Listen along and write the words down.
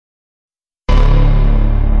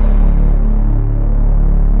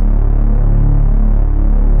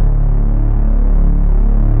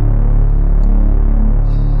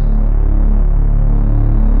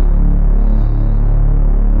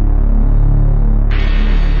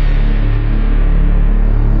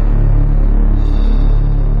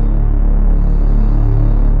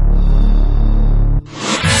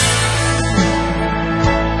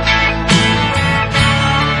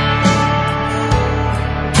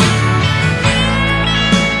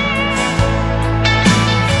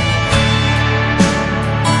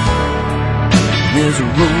There's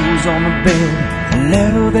a rose on the bed, a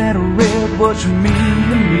letter that I read what you mean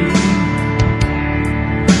to me.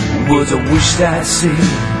 Words I wished I'd said,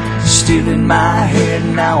 still in my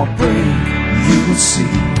head. Now I pray you will see.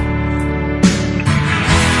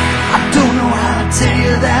 I don't know how to tell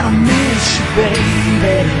you that I miss you,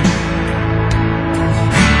 baby.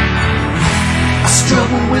 I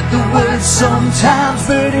struggle with the words sometimes,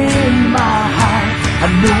 but in my heart I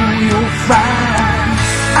know you're fine.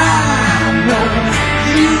 I know,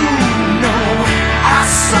 you know, our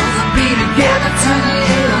souls will be together till the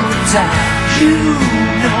end of time. You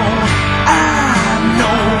know, I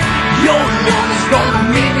know, your love is gonna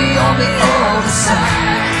meet me on the other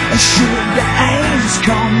side. And should the angels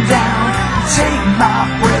come down and take my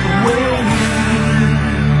breath away,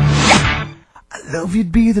 I love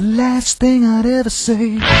you'd be the last thing I'd ever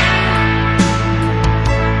say.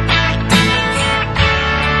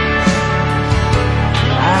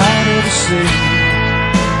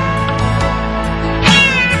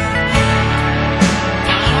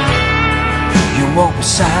 You walked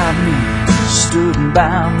beside me, stood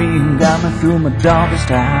by me, and got me through my darkest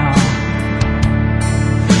hour.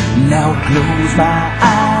 Now I close my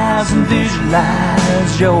eyes and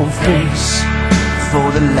visualize your face for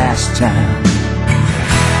the last time.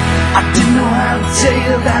 I didn't know how to tell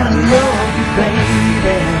you that I love you,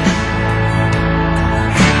 baby.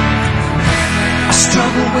 I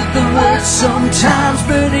struggle with the words sometimes,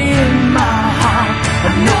 but in my heart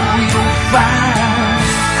I know you're fine.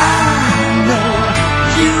 I know,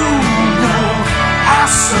 you know, our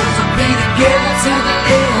souls will be together till the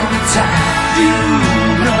end of time. You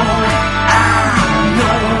know, I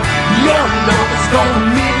know, your love is gonna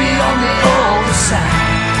meet me on the other side.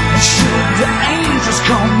 And should the angels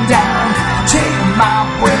come down, take my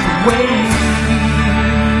breath away,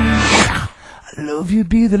 love you'd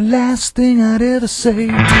be the last thing I'd ever say.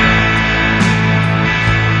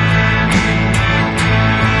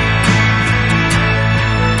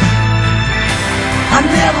 I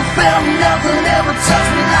never felt nothing ever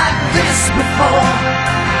touched me like this before.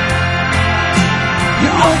 You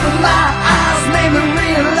opened my eyes, made me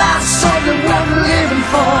realize something worth living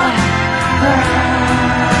for.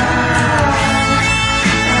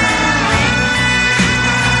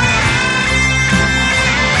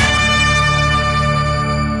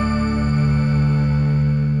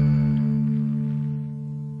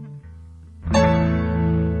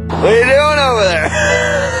 What are you doing over there?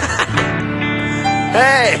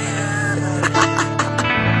 Hey!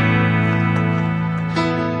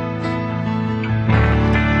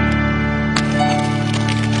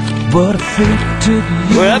 But I fate took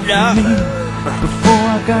you What up, now? from me before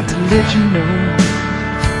I got to let you know.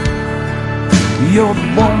 You're the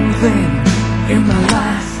one thing in my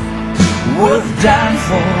life worth dying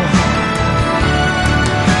for.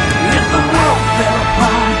 If the world fell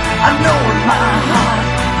apart, I know in my heart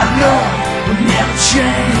our love would never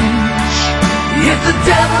change. If the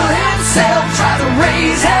devil himself tried to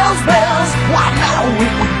raise hell's bells, why now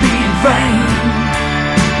it would be in vain.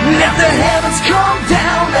 Let the heavens come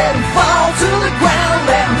down, let him fall to the ground,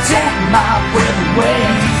 let him take my breath away.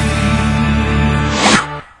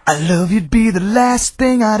 I love you'd be the last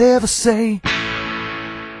thing I'd ever say.